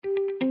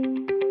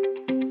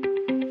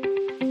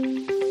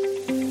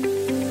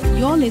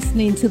You're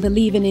listening to the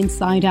Living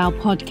Inside Out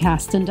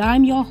podcast, and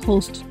I'm your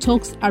host,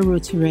 Toks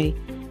Aroture.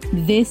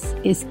 This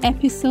is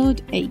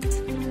episode 8.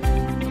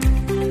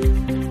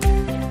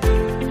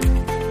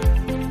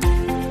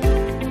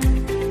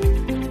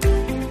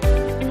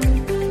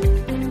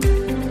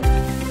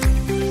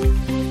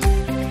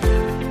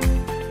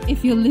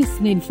 If you're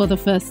listening for the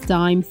first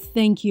time,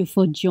 thank you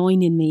for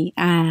joining me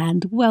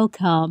and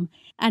welcome.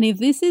 And if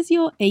this is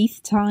your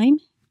 8th time,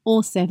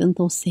 or 7th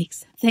or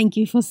 6th, thank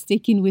you for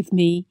sticking with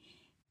me.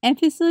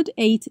 Episode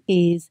 8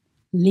 is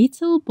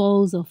Little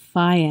Balls of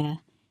Fire,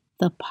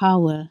 the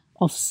Power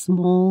of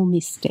Small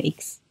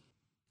Mistakes.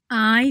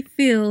 I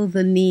feel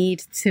the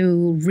need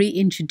to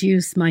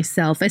reintroduce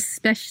myself,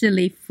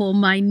 especially for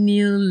my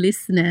new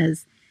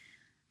listeners.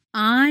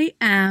 I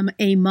am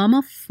a mom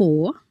of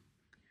 4.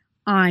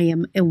 I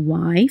am a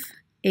wife,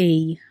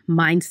 a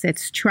mindset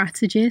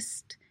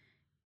strategist,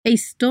 a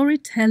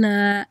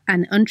storyteller,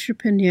 an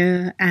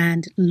entrepreneur,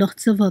 and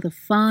lots of other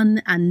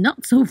fun and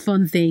not so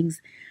fun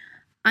things.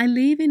 I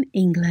live in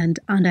England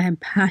and I am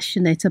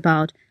passionate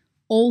about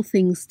all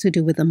things to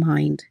do with the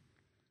mind.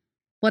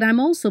 But I'm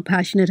also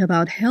passionate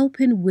about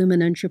helping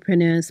women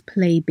entrepreneurs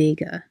play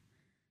bigger.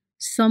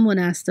 Someone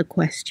asked the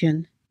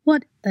question,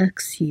 what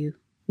irks you?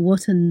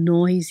 What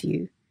annoys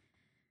you?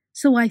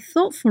 So I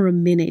thought for a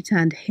minute,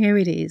 and here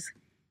it is,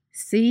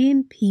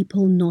 seeing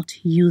people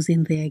not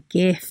using their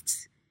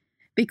gifts.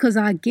 Because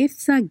our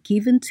gifts are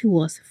given to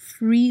us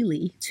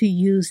freely to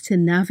use to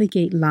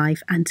navigate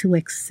life and to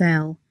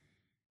excel.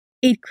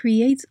 It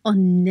creates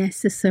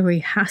unnecessary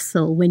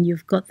hassle when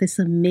you've got this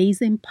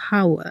amazing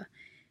power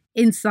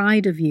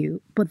inside of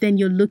you, but then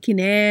you're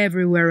looking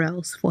everywhere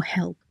else for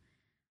help.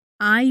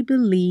 I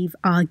believe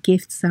our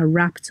gifts are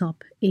wrapped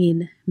up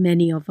in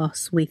many of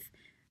us with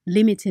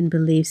limiting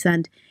beliefs,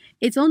 and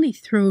it's only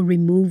through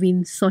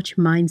removing such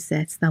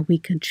mindsets that we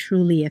can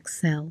truly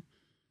excel.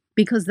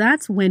 Because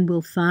that's when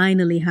we'll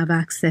finally have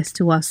access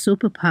to our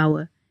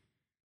superpower.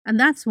 And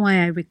that's why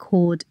I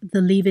record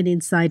the Living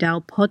Inside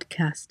Out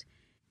podcast.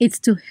 It's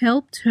to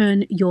help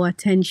turn your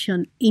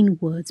attention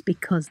inwards,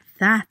 because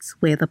that's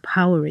where the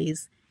power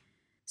is.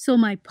 So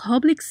my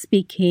public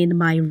speaking,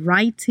 my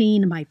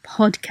writing, my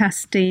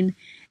podcasting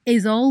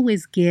is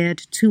always geared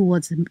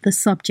towards the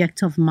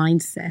subject of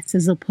mindsets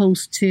as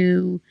opposed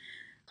to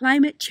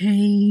climate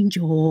change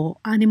or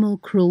animal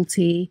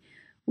cruelty,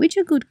 which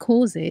are good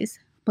causes,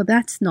 but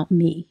that's not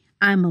me.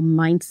 I'm a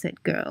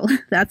mindset girl.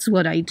 That's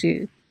what I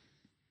do.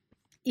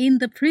 In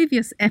the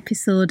previous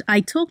episode, I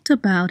talked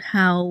about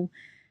how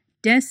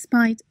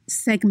despite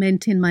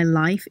segmenting my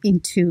life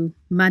into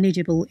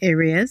manageable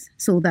areas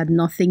so that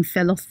nothing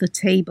fell off the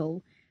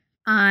table,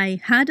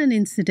 I had an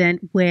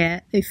incident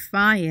where a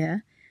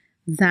fire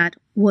that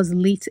was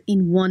lit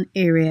in one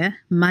area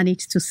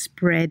managed to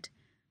spread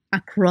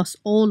across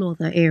all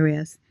other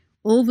areas,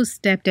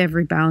 overstepped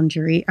every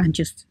boundary, and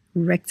just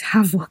wreaked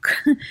havoc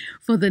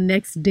for the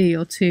next day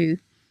or two.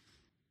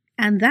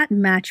 And that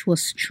match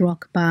was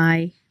struck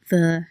by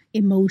the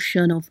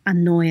emotion of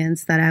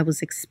annoyance that I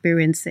was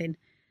experiencing.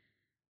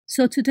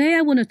 So today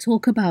I want to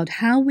talk about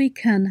how we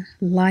can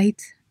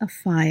light a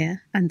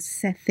fire and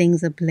set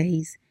things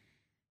ablaze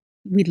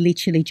with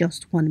literally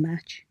just one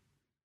match.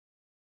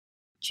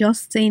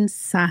 Justine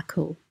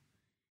Sacco.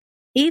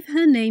 If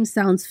her name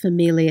sounds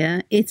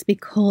familiar, it's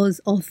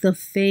because of the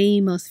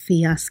famous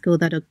fiasco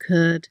that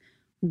occurred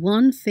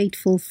one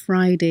fateful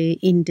Friday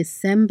in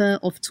December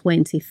of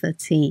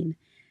 2013.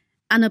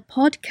 And a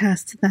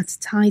podcast that's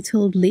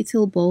titled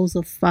Little Balls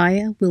of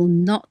Fire will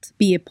not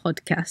be a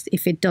podcast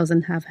if it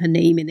doesn't have her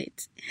name in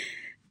it.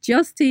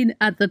 Justine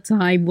at the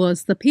time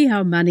was the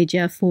PR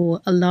manager for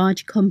a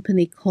large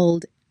company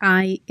called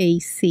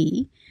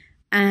IAC,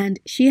 and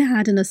she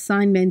had an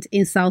assignment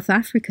in South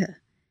Africa.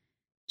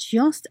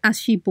 Just as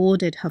she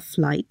boarded her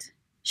flight,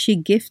 she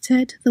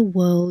gifted the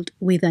world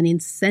with an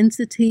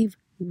insensitive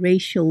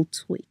racial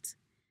tweet.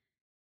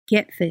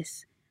 Get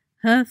this,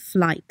 her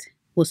flight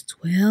was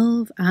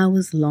 12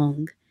 hours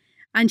long,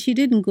 and she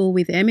didn't go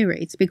with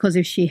Emirates because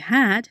if she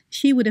had,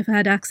 she would have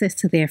had access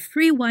to their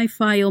free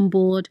Wi-Fi on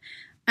board,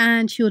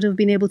 and she would have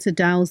been able to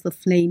douse the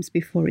flames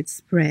before it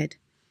spread.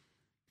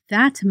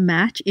 That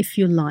match, if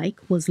you like,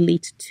 was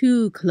lit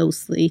too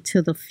closely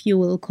to the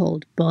fuel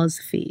called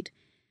BuzzFeed.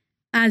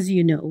 As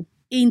you know,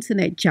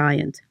 internet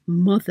giant,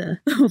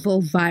 mother of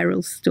all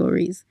viral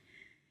stories.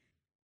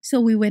 So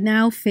we were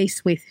now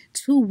faced with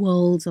two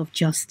worlds of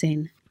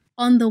Justine.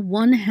 On the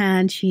one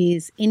hand, she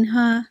is in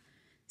her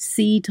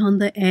seat on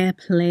the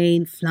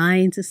airplane,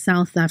 flying to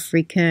South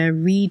Africa,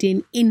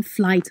 reading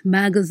in-flight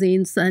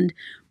magazines and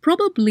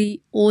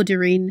probably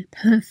ordering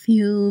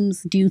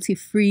perfumes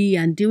duty-free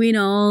and doing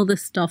all the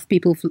stuff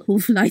people who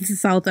fly to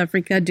South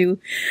Africa do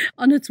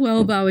on a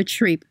 12-hour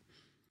trip.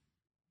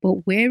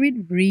 But where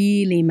it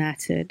really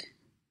mattered,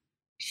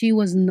 she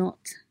was not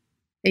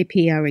a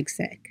PR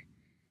exec.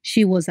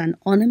 She was an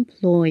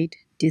unemployed,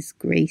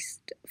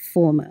 disgraced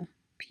former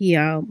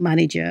PR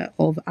manager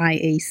of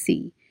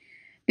IAC.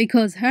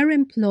 because her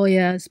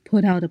employers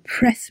put out a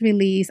press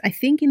release. I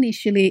think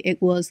initially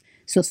it was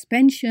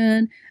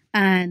suspension,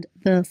 and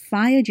the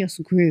fire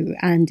just grew.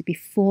 And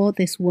before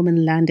this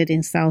woman landed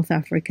in South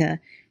Africa,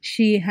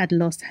 she had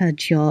lost her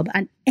job,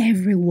 and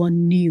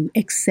everyone knew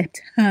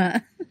except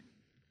her.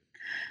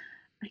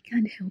 I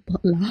can't help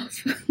but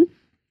laugh.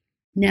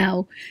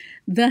 Now,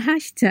 the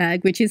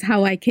hashtag, which is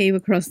how I came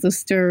across the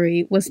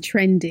story, was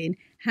trending.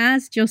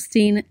 Has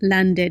Justine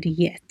landed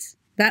yet?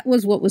 That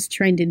was what was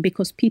trending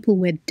because people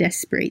were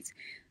desperate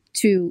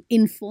to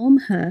inform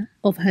her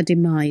of her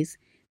demise.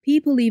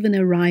 People even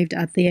arrived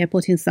at the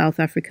airport in South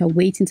Africa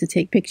waiting to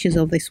take pictures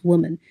of this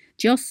woman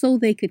just so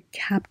they could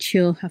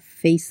capture her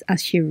face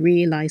as she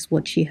realized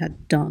what she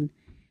had done.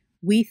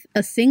 With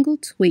a single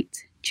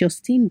tweet,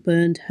 Justine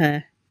burned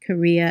her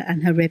career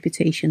and her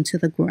reputation to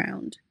the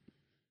ground.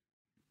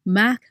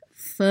 Mark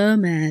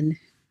Fuhrman,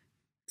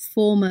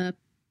 former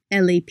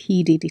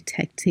LAPD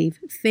detective,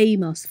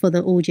 famous for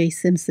the O.J.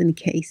 Simpson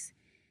case.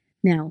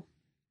 Now,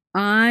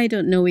 I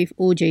don't know if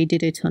O.J.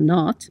 did it or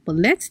not, but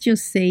let's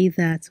just say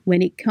that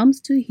when it comes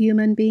to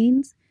human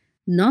beings,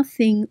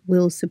 nothing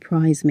will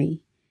surprise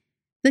me.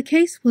 The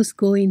case was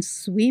going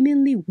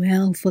swimmingly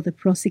well for the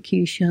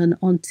prosecution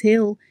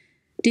until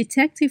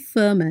Detective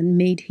Fuhrman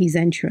made his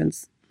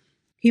entrance.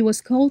 He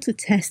was called to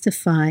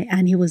testify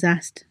and he was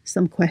asked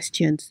some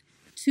questions,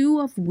 two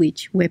of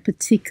which were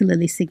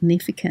particularly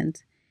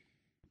significant.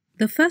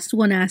 The first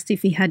one asked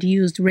if he had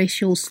used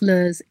racial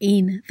slurs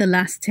in the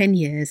last 10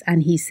 years,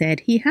 and he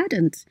said he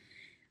hadn't.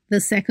 The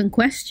second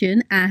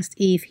question asked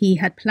if he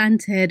had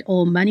planted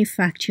or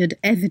manufactured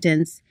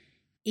evidence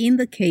in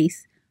the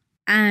case,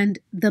 and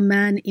the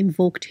man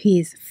invoked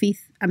his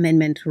Fifth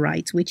Amendment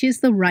right, which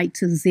is the right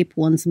to zip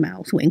one's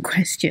mouth when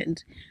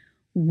questioned.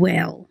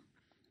 Well,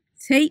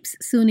 tapes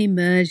soon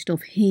emerged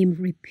of him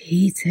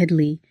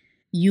repeatedly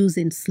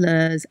using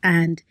slurs,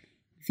 and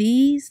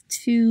these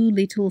two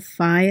little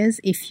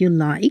fires, if you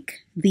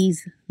like,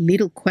 these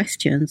little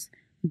questions,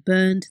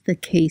 burned the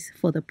case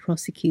for the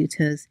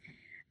prosecutors,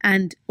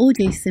 and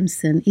O.J.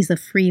 Simpson is a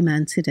free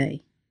man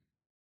today.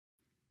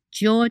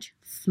 George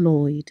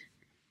Floyd.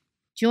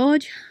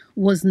 George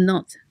was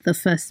not the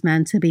first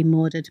man to be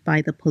murdered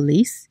by the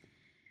police,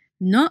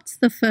 not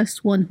the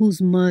first one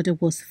whose murder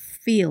was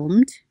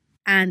filmed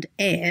and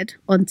aired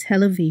on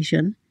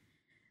television,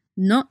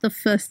 not the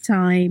first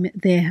time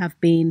there have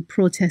been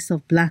protests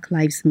of Black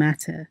Lives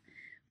Matter,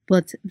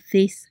 but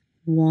this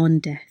one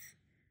death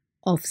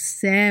of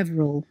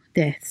several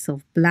deaths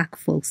of Black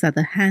folks at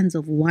the hands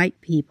of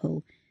white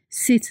people,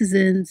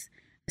 citizens,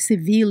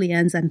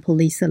 civilians, and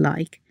police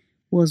alike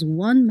was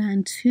one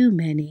man too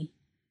many.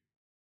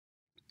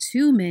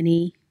 Too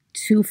many,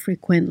 too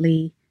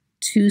frequently,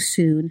 too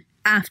soon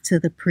after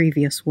the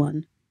previous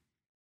one.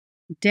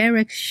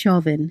 Derek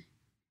Chauvin.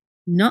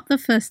 Not the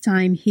first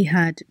time he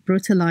had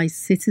brutalized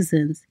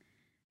citizens,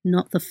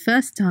 not the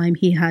first time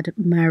he had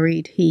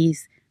married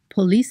his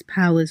police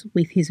powers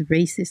with his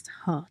racist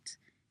heart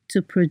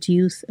to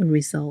produce a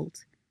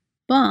result.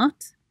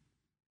 But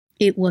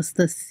it was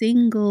the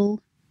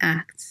single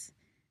acts,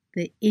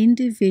 the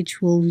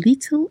individual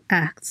little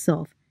acts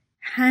of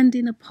hand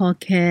in a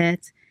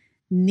pocket,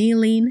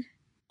 kneeling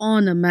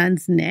on a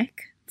man's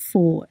neck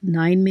for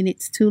 9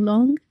 minutes too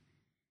long.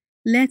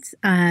 Let's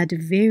add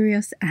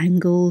various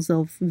angles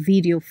of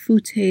video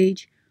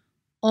footage,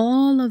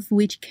 all of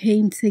which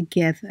came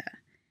together,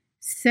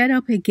 set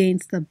up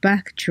against the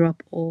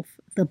backdrop of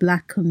the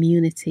Black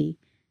community,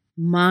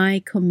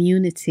 my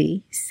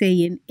community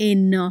saying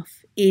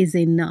enough is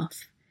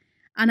enough.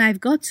 And I've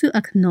got to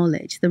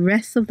acknowledge the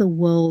rest of the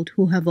world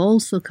who have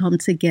also come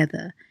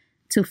together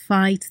to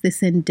fight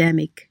this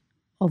endemic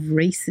of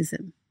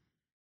racism.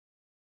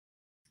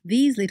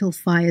 These little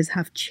fires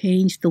have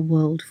changed the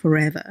world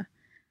forever.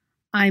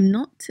 I'm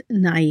not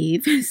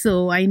naive,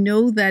 so I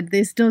know that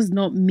this does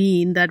not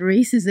mean that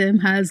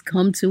racism has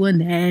come to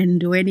an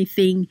end or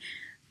anything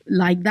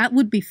like that.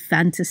 Would be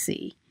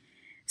fantasy.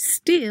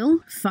 Still,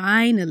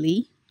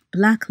 finally,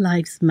 Black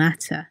Lives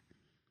Matter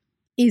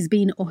is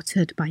being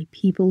uttered by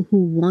people who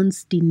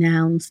once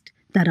denounced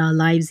that our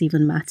lives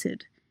even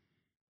mattered.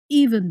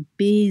 Even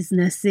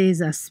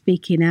businesses are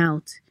speaking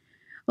out.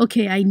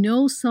 Okay, I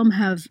know some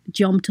have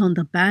jumped on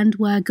the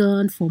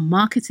bandwagon for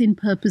marketing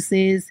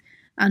purposes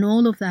and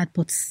all of that,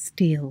 but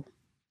still,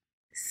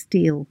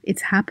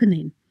 it's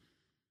happening.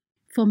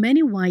 For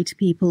many white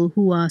people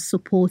who are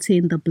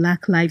supporting the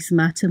Black Lives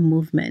Matter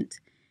movement,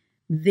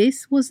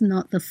 this was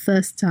not the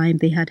first time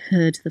they had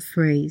heard the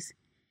phrase.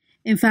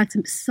 In fact,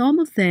 some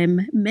of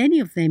them, many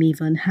of them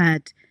even,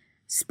 had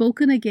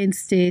spoken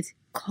against it,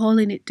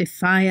 calling it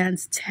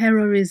defiance,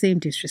 terrorism,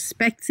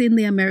 disrespecting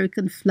the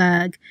American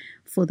flag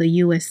for the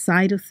US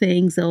side of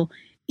things, or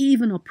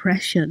even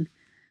oppression.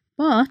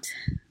 But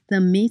the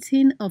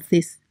meeting of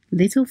this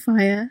little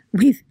fire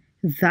with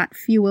that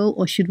fuel,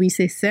 or should we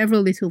say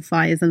several little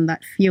fires and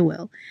that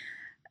fuel,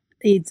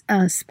 it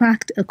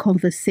sparked a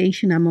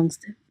conversation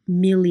amongst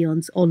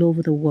millions all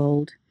over the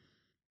world.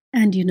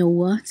 And you know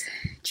what?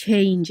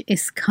 Change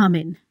is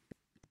coming.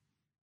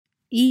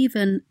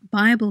 Even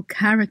Bible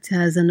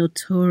characters are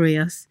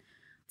notorious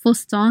for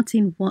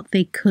starting what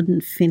they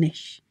couldn't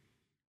finish.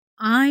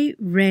 I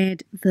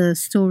read the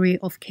story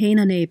of Cain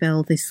and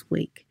Abel this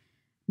week.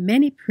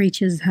 Many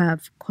preachers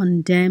have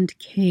condemned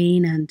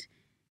Cain and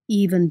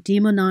even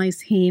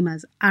demonized him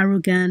as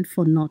arrogant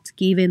for not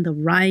giving the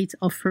right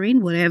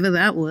offering, whatever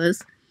that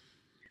was.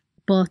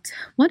 But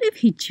what if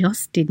he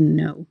just didn't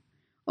know?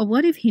 Or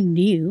what if he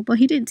knew, but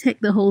he didn't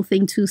take the whole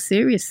thing too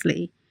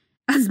seriously?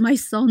 As my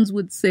sons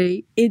would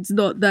say, it's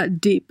not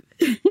that deep.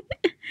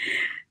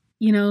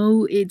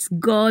 It's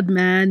God,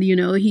 man.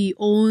 He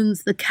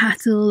owns the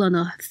cattle on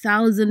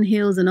 1,000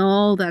 hills and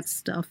all that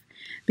stuff.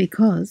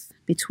 Because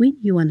between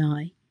you and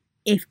I,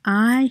 if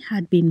I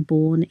had been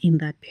born in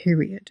that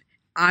period,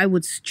 I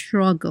would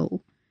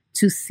struggle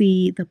to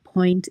see the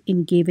point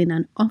in giving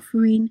an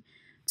offering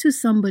to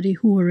somebody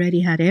who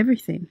already had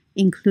everything,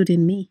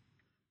 including me.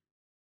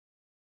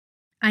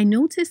 I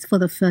noticed for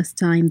the first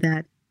time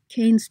that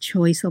Cain's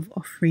choice of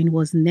offering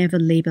was never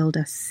labeled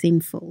as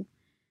sinful.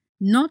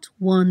 Not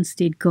once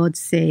did God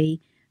say,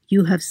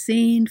 "You have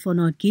sinned for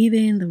not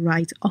giving the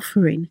right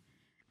offering."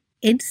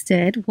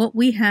 Instead, what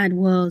we had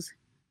was,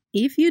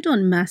 if you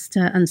don't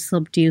master and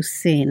subdue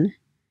sin,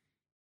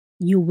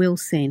 you will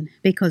sin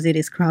because it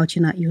is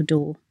crouching at your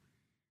door.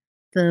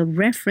 The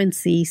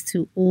references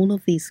to all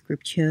of these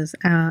scriptures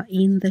are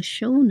in the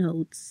show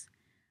notes.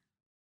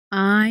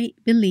 I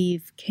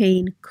believe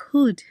Cain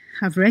could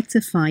have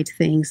rectified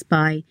things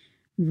by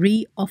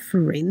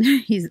re-offering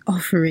his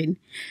offering,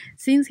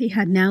 since he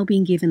had now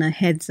been given a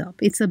heads up.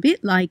 It's a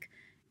bit like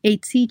a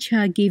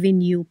teacher giving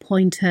you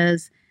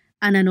pointers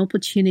and an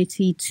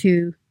opportunity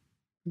to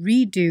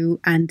redo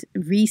and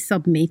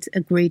resubmit a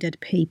graded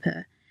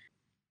paper.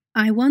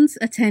 I once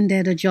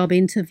attended a job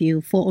interview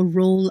for a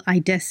role I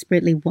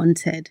desperately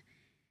wanted.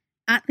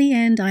 At the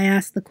end, I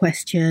asked the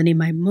question in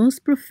my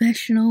most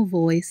professional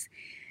voice,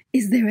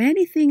 "Is there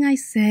anything I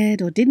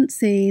said or didn't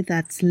say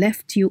that's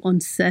left you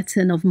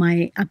uncertain of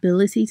my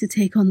ability to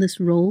take on this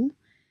role?"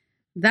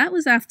 That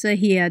was after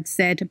he had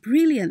said,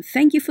 "Brilliant,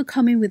 thank you for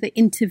coming with the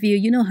interview."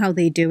 You know how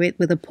they do it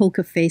with a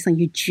poker face and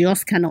you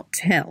just cannot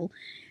tell.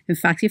 In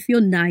fact, if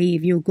you're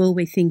naive, you'll go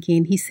away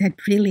thinking, he said,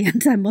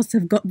 "Brilliant, I must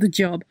have got the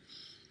job."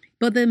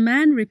 But the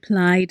man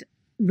replied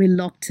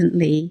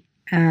reluctantly,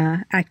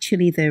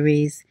 "Actually, there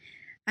is."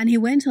 And he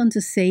went on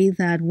to say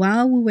that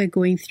while we were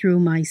going through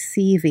my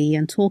CV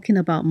and talking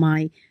about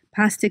my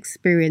past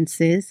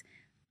experiences,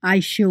 I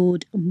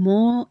showed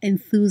more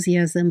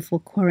enthusiasm for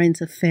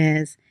current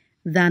affairs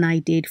than I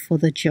did for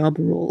the job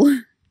role.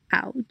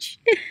 Ouch.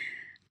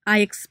 I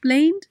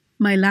explained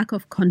my lack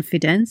of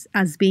confidence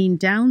as being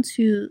down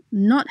to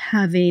not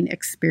having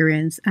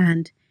experience,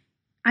 and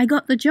I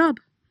got the job.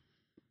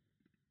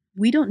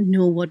 We don't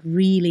know what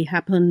really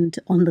happened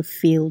on the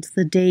field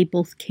the day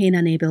both Cain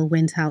and Abel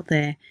went out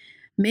there.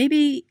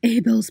 Maybe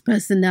Abel's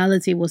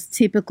personality was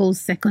typical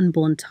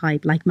second-born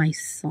type, like my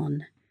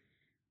son.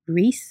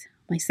 Reese,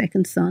 my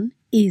second son,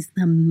 is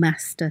the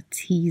master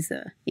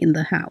teaser in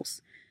the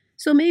house.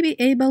 So maybe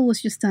Abel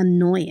was just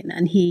annoying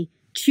and he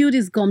chewed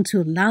his gum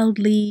too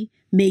loudly,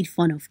 made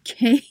fun of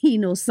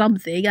Cain or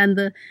something,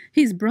 and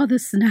his brother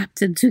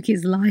snapped and took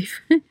his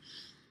life.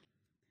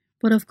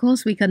 But of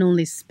course, we can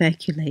only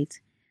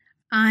speculate.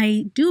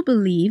 I do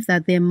believe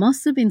that there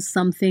must have been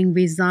something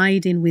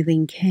residing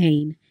within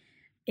Cain,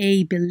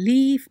 a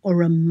belief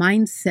or a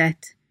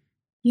mindset,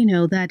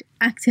 that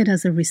acted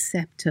as a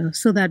receptor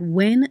so that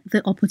when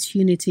the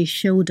opportunity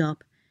showed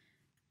up,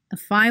 a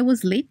fire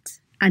was lit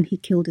and he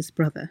killed his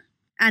brother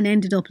and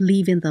ended up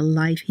living the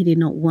life he did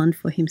not want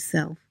for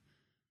himself.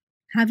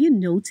 Have you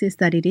noticed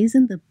that it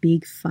isn't the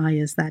big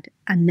fires that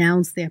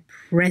announce their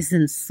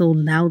presence so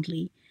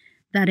loudly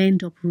that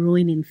end up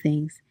ruining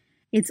things?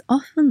 It's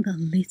often the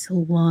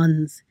little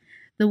ones,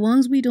 the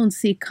ones we don't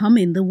see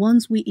coming, the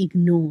ones we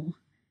ignore,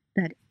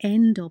 that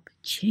end up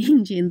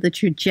changing the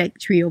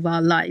trajectory of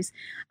our lives.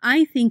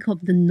 I think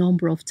of the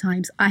number of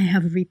times I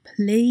have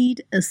replayed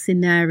a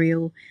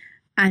scenario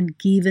and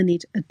given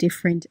it a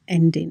different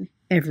ending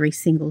every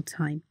single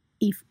time.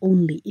 If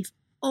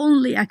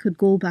only I could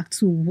go back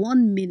to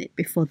 1 minute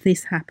before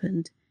this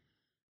happened.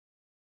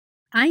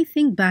 I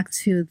think back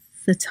to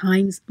the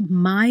times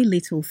my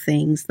little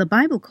things, the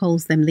Bible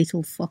calls them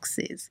little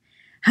foxes,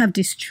 have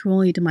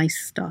destroyed my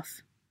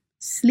stuff.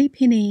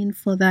 Sleeping in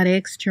for that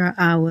extra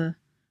hour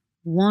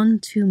one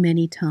too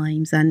many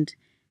times and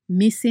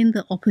missing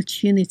the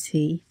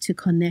opportunity to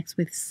connect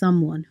with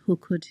someone who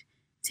could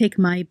take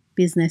my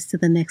business to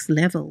the next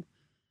level.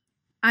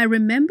 I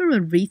remember a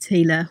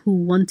retailer who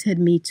wanted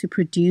me to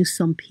produce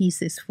some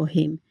pieces for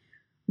him.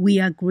 We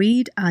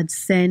agreed I'd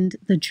send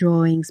the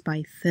drawings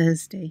by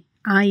Thursday.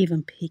 I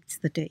even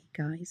picked the date,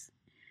 guys.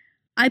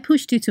 I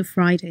pushed it to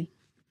Friday.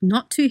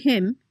 Not to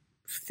him.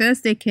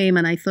 Thursday came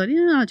and I thought,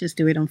 I'll just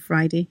do it on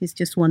Friday. It's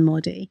just one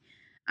more day.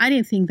 I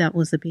didn't think that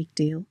was a big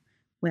deal.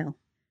 Well,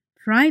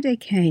 Friday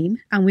came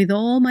and with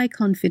all my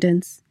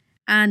confidence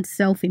and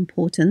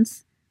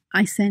self-importance,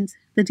 I sent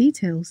the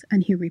details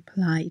and he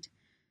replied,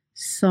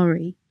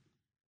 "Sorry,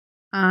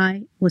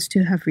 I was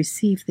to have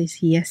received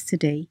this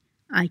yesterday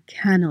I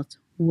cannot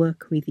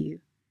work with you.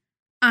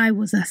 I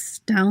was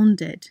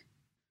astounded.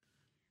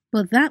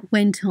 But that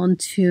went on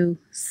to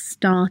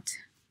start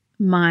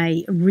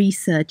my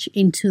research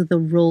into the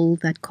role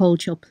that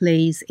culture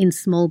plays in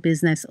small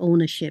business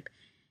ownership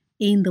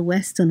in the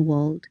Western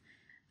world.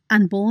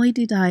 And boy,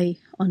 did I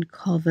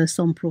uncover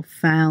some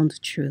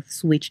profound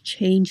truths which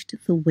changed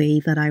the way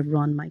that I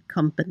run my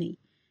company.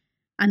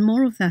 And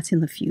more of that in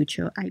the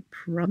future, I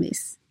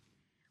promise.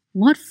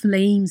 What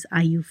flames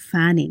are you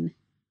fanning?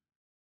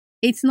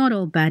 It's not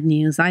all bad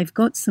news. I've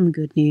got some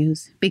good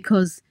news,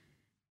 because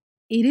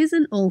it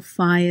isn't all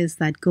fires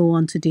that go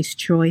on to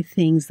destroy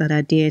things that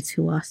are dear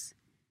to us.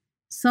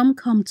 Some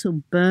come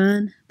to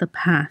burn the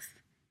path,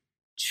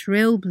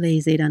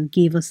 trailblaze it, and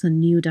give us a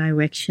new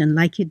direction,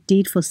 like it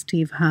did for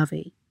Steve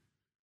Harvey.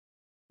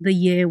 The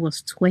year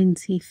was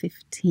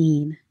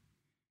 2015.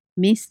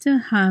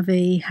 Mr.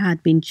 Harvey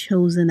had been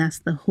chosen as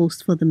the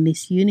host for the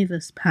Miss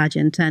Universe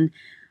pageant, and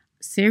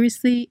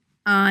seriously,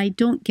 I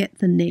don't get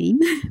the name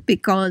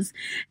because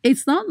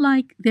it's not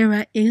like there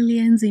are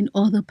aliens in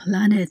other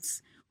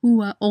planets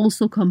who are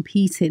also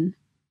competing.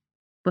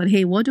 But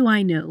hey, what do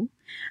I know?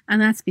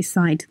 And that's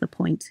beside the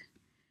point.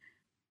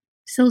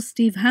 So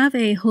Steve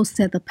Harvey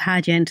hosted the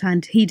pageant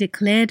and he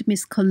declared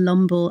Miss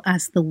Colombo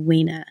as the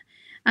winner.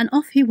 And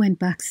off he went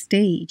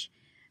backstage.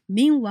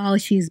 Meanwhile,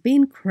 she's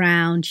been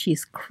crowned,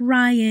 she's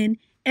crying,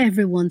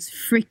 everyone's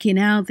freaking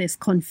out, there's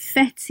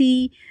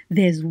confetti,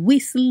 there's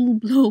whistle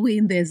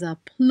blowing, there's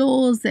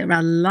applause, there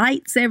are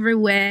lights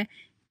everywhere.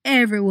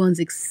 Everyone's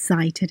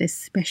excited,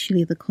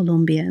 especially the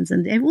Colombians,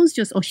 and everyone's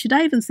just, or should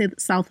I even say the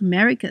South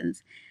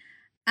Americans?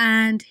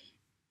 And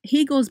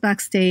he goes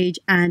backstage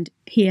and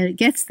he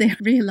gets there,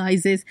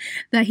 realizes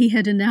that he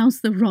had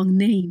announced the wrong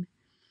name.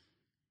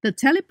 The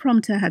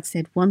teleprompter had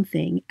said one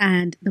thing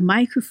and the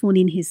microphone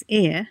in his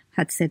ear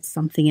had said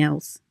something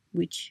else,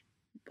 which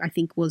I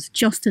think was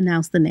just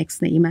announced the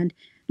next name, and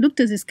looked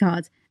at his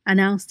cards,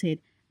 announced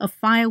it. A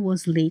fire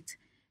was lit.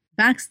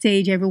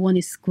 Backstage, everyone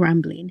is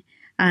scrambling.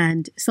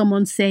 And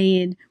someone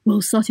saying,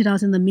 we'll sort it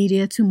out in the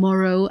media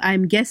tomorrow.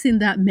 I'm guessing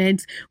that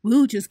meant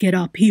we'll just get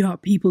our PR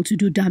people to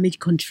do damage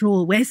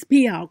control. Where's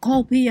PR?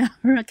 Call PR.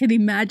 I can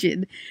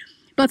imagine.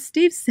 But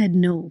Steve said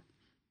no.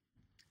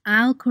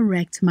 I'll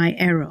correct my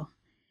error.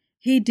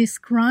 He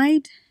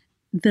described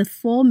the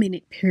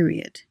 4-minute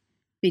period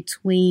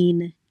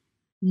between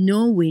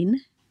knowing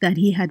that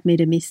he had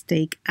made a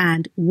mistake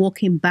and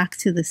walking back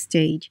to the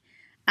stage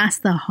as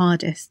the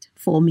hardest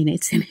 4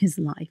 minutes in his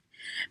life.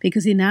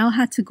 Because he now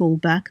had to go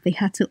back. They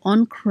had to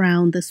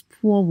uncrown this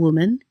poor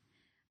woman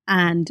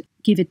and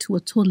give it to a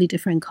totally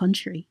different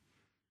country,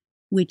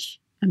 which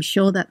I'm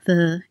sure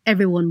that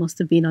everyone must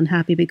have been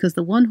unhappy, because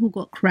the one who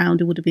got crowned,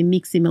 it would have been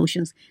mixed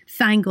emotions.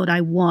 Thank God I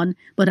won,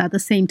 but at the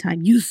same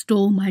time, you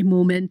stole my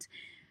moment.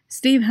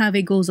 Steve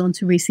Harvey goes on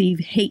to receive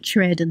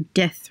hatred and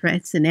death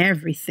threats and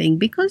everything,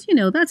 because,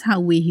 that's how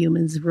we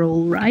humans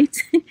roll, right?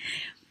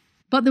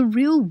 But the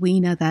real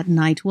winner that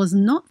night was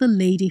not the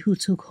lady who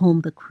took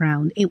home the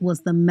crown. It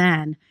was the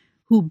man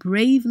who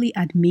bravely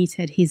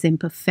admitted his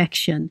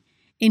imperfection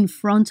in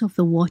front of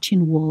the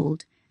watching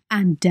world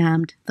and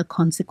damned the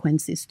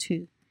consequences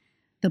too.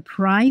 The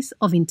price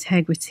of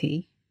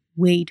integrity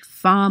weighed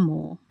far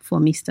more for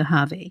Mr.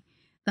 Harvey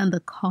than the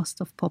cost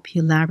of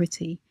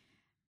popularity,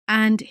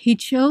 and he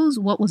chose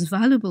what was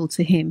valuable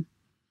to him.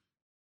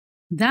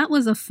 That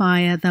was a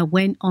fire that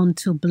went on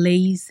to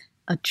blaze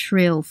a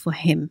trail for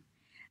him.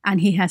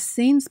 And he has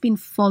since been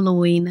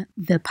following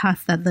the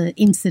path that the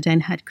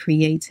incident had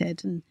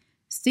created. And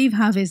Steve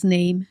Harvey's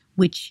name,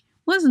 which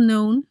was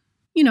known,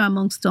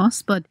 amongst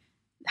us, but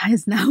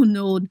is now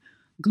known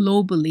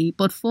globally,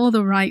 but for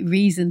the right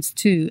reasons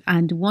too.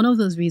 And one of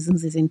those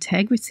reasons is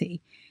integrity.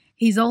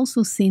 He's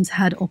also since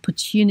had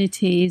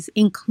opportunities,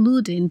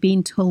 including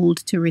being told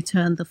to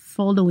return the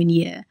following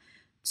year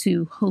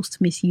to host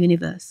Miss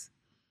Universe.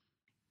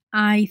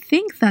 I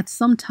think that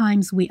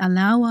sometimes we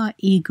allow our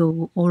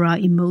ego or our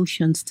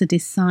emotions to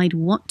decide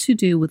what to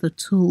do with the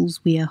tools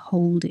we are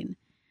holding.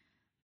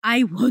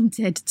 I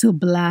wanted to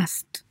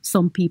blast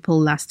some people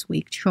last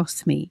week,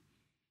 trust me.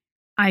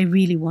 I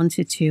really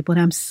wanted to, but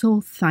I'm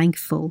so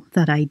thankful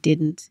that I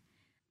didn't.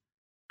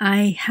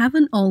 I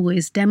haven't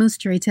always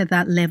demonstrated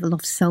that level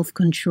of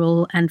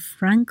self-control, and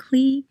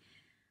frankly,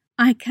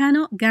 I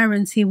cannot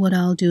guarantee what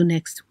I'll do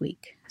next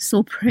week,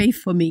 so pray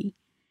for me.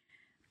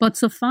 But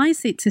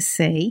suffice it to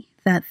say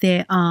that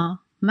there are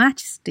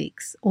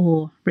matchsticks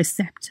or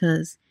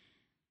receptors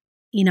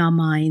in our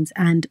minds,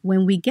 and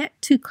when we get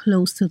too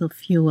close to the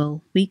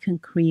fuel, we can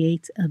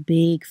create a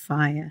big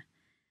fire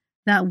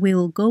that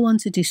will go on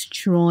to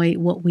destroy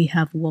what we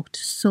have worked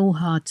so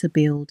hard to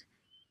build.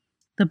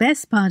 The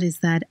best part is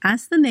that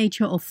as the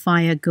nature of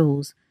fire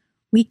goes,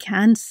 we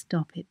can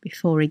stop it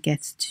before it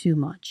gets too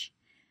much.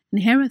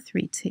 And here are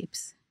 3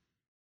 tips.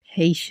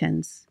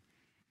 Patience.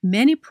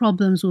 Many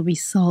problems will be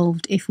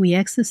solved if we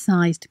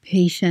exercised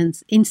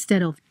patience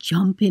instead of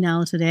jumping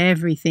out at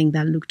everything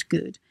that looked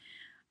good.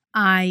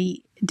 I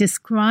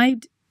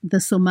described the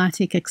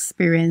somatic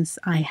experience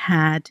I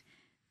had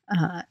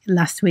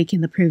last week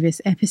in the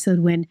previous episode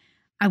when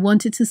I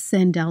wanted to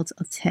send out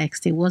a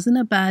text. It wasn't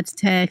a bad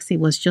text, it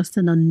was just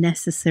an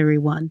unnecessary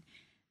one.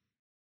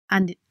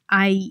 And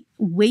I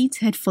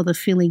waited for the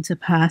feeling to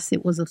pass.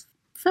 It was the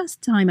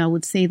first time I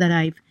would say that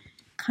I've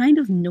kind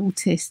of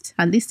noticed,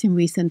 at least in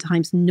recent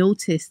times,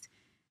 noticed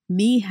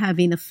me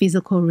having a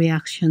physical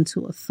reaction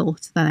to a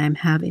thought that I'm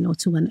having or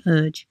to an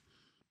urge.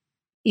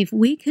 If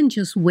we can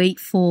just wait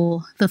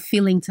for the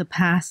feeling to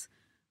pass,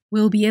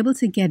 we'll be able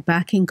to get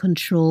back in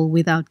control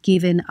without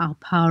giving our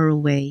power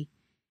away.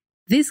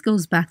 This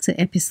goes back to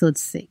episode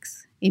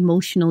 6,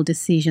 emotional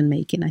decision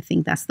making. I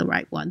think that's the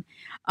right one.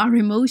 Our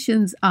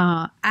emotions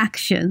are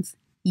actions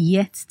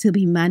yet to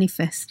be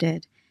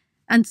manifested.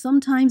 And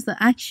sometimes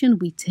the action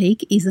we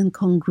take isn't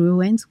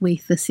congruent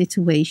with the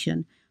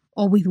situation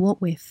or with what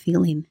we're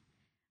feeling.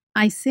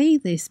 I say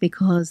this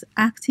because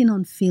acting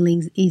on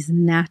feelings is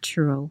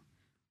natural,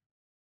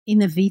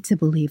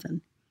 inevitable even.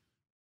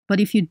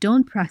 But if you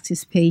don't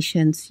practice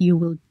patience, you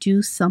will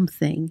do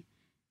something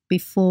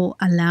before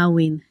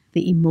allowing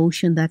the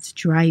emotion that's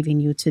driving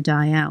you to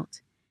die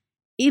out.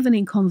 Even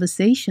in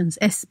conversations,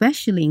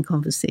 especially in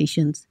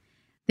conversations,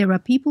 there are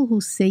people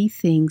who say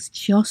things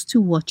just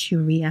to watch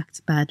you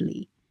react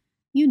badly.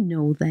 You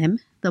know them,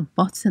 the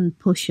button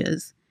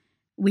pushers.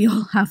 We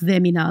all have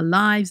them in our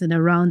lives and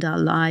around our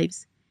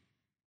lives.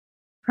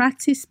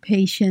 Practice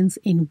patience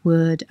in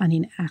word and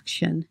in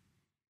action.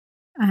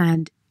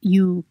 And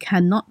you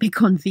cannot be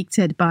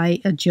convicted by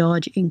a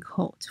judge in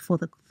court for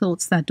the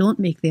thoughts that don't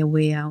make their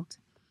way out.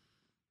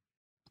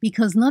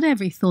 Because not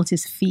every thought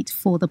is fit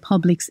for the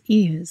public's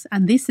ears,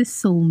 and this is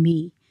so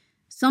me.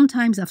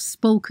 Sometimes I've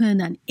spoken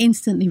and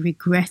instantly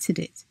regretted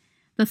it.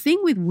 The thing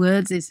with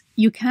words is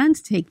you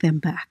can't take them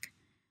back.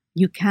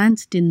 You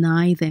can't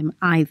deny them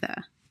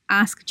either.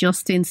 Ask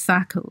Justine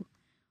Sacco,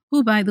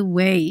 who, by the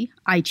way,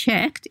 I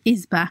checked,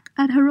 is back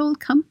at her old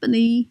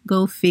company.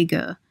 Go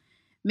figure.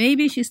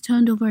 Maybe she's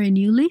turned over a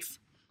new leaf.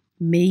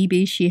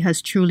 Maybe she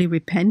has truly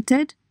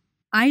repented.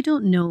 I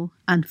don't know,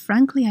 and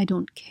frankly, I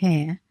don't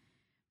care,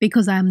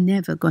 because I'm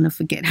never going to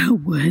forget her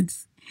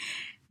words.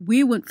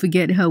 We won't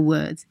forget her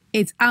words.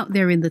 It's out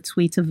there in the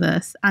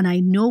Twitterverse, and I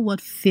know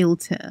what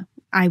filter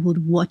I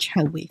would watch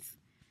her with.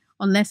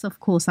 Unless, of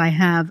course, I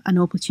have an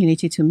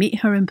opportunity to meet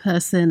her in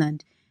person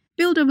and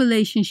build a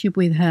relationship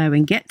with her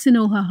and get to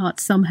know her heart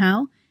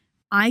somehow,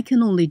 I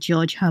can only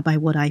judge her by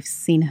what I've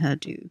seen her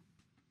do.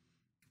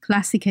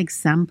 Classic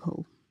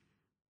example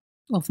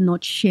of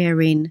not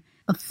sharing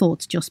a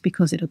thought just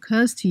because it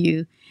occurs to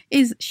you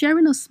is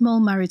sharing a small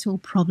marital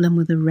problem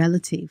with a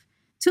relative.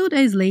 2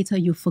 days later,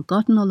 you've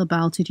forgotten all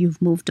about it,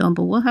 you've moved on,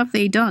 but what have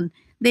they done?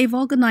 They've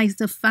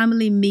organized a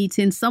family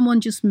meeting.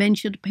 Someone just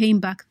mentioned paying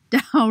back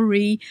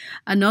dowry.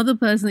 Another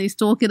person is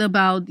talking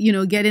about,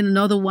 getting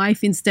another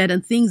wife instead,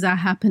 and things are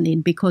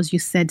happening because you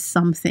said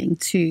something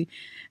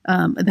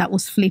that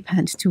was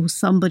flippant to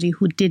somebody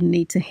who didn't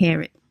need to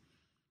hear it.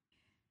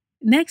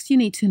 Next, you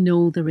need to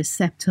know the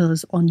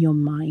receptors on your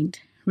mind.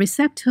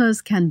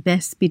 Receptors can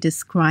best be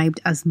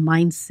described as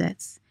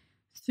mindsets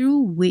through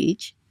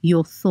which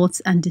your thoughts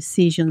and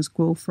decisions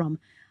grow from.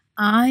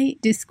 I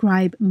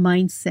describe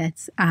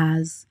mindsets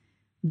as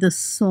the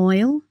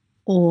soil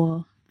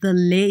or the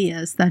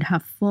layers that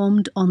have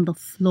formed on the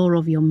floor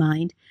of your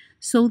mind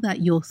so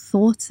that your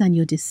thoughts and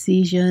your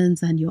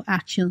decisions and your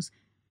actions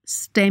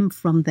stem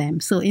from them.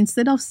 So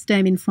instead of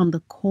stemming from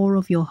the core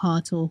of your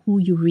heart or who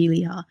you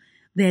really are,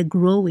 they're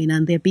growing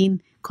and they're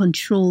being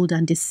controlled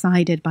and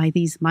decided by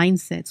these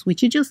mindsets,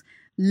 which are just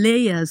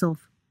layers of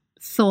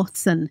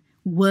thoughts and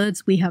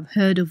words we have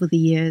heard over the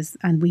years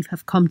and we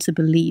have come to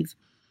believe.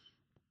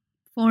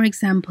 For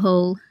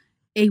example,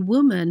 a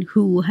woman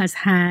who has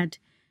had,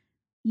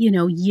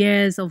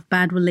 years of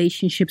bad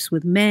relationships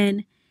with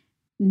men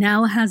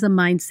now has a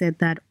mindset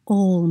that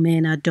all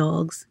men are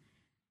dogs.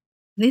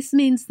 This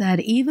means that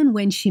even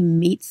when she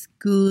meets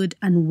good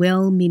and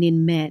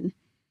well-meaning men,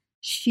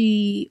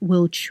 she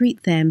will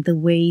treat them the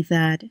way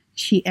that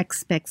she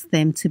expects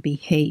them to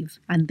behave,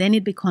 and then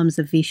it becomes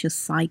a vicious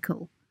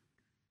cycle.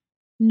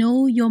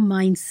 Know your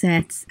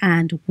mindsets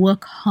and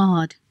work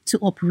hard to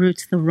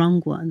uproot the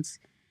wrong ones.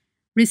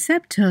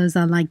 Receptors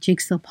are like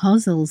jigsaw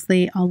puzzles.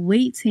 They are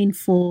waiting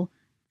for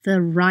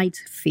the right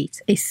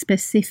fit, a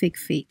specific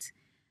fit.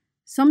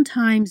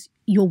 Sometimes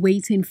you're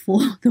waiting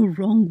for the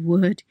wrong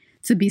word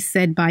to be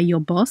said by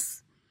your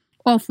boss,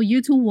 or for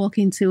you to walk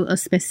into a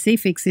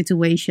specific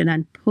situation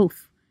and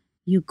poof,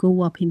 you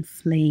go up in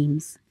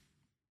flames.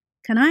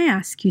 Can I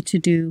ask you to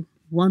do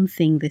one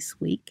thing this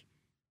week?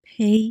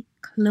 Pay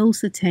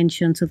close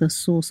attention to the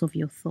source of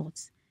your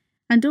thoughts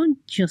and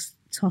don't just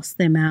toss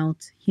them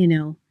out,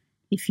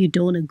 if you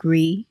don't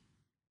agree.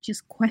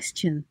 Just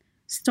question.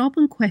 Stop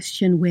and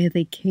question where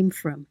they came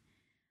from.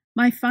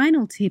 My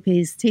final tip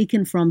is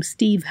taken from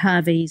Steve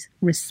Harvey's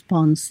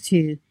response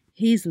to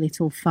his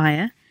little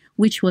fire,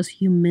 which was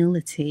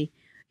humility.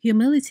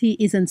 Humility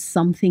isn't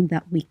something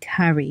that we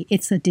carry.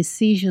 It's a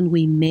decision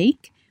we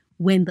make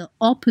when the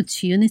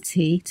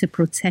opportunity to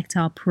protect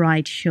our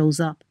pride shows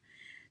up.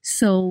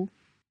 So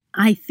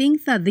I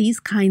think that these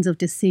kinds of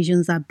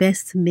decisions are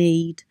best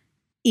made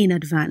in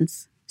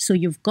advance So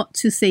you've got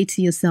to say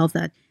to yourself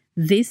that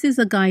this is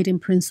a guiding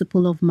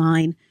principle of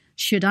mine.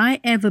 Should I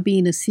ever be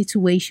in a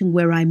situation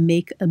where I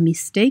make a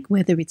mistake,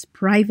 whether it's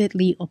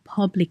privately or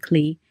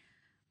publicly,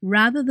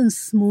 rather than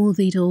smooth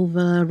it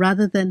over,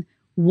 rather than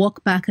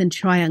walk back and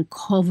try and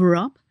cover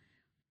up,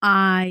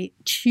 I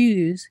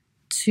choose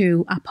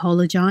to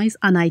apologize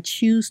and I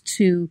choose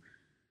to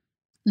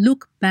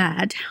look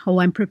bad,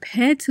 or I'm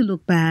prepared to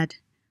look bad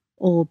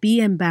or be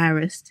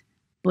embarrassed,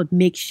 but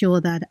make sure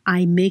that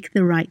I make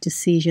the right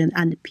decision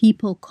and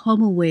people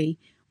come away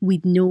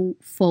with no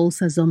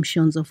false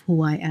assumptions of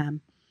who I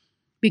am.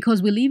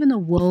 Because we live in a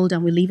world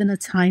and we live in a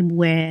time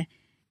where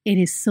it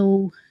is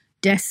so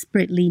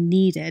desperately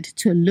needed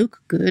to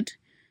look good.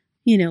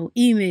 You know,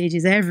 image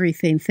is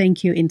everything.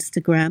 Thank you,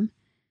 Instagram.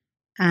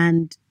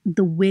 And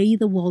the way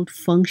the world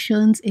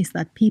functions is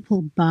that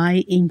people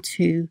buy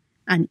into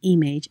an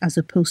image as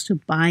opposed to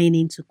buying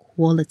into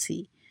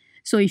quality.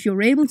 So if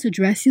you're able to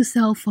dress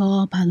yourself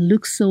up and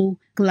look so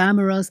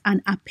glamorous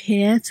and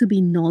appear to be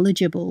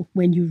knowledgeable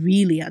when you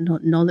really are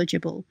not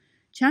knowledgeable,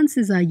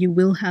 chances are you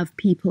will have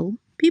people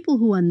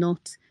who are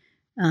not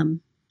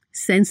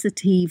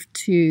sensitive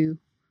to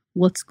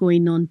what's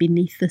going on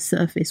beneath the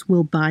surface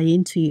will buy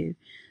into you.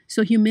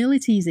 So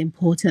humility is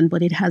important,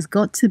 but it has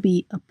got to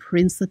be a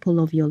principle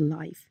of your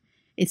life.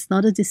 It's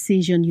not a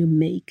decision you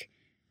make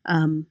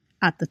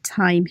at the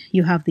time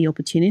you have the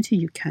opportunity.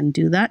 You can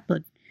do that,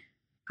 but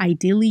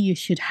ideally you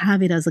should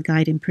have it as a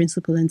guiding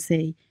principle and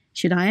say,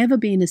 should I ever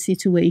be in a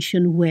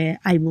situation where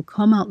I will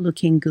come out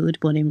looking good,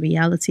 but in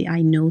reality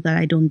I know that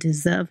I don't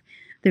deserve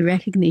the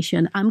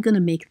recognition, I'm going to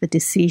make the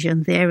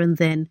decision there and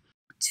then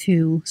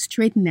to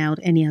straighten out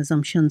any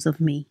assumptions of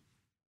me.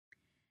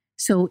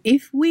 So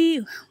if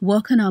we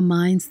work on our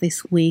minds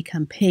this week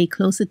and pay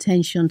close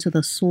attention to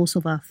the source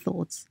of our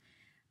thoughts,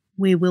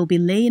 we will be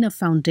laying a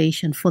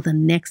foundation for the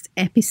next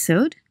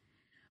episode,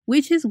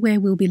 which is where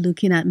we'll be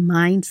looking at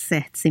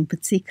mindsets in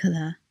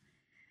particular.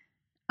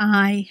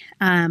 I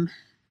am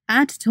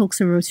at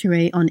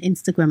Talksarotire on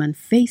Instagram and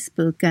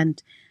Facebook,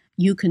 and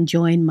you can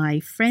join my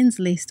friends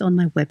list on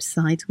my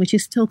website, which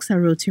is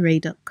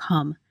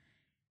talksarotire.com.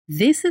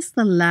 This is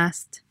the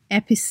last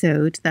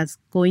episode that's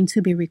going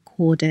to be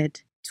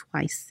recorded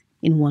twice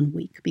in 1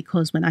 week,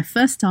 because when I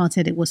first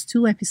started, it was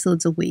 2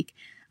 episodes a week.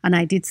 And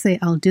I did say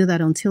I'll do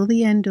that until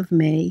the end of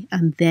May.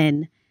 And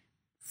then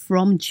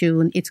from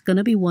June, it's going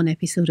to be 1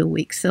 episode a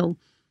week. So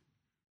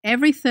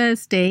every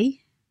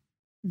Thursday,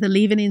 the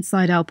Living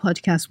Inside Out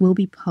podcast will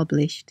be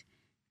published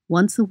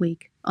once a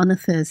week on a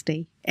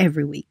Thursday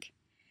every week.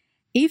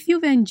 If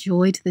you've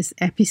enjoyed this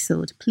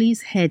episode,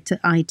 please head to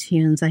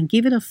iTunes and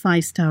give it a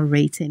 5-star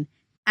rating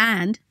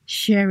and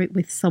share it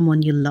with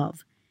someone you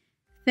love.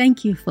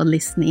 Thank you for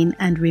listening,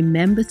 and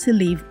remember to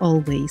live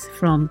always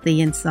from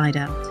the inside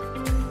out.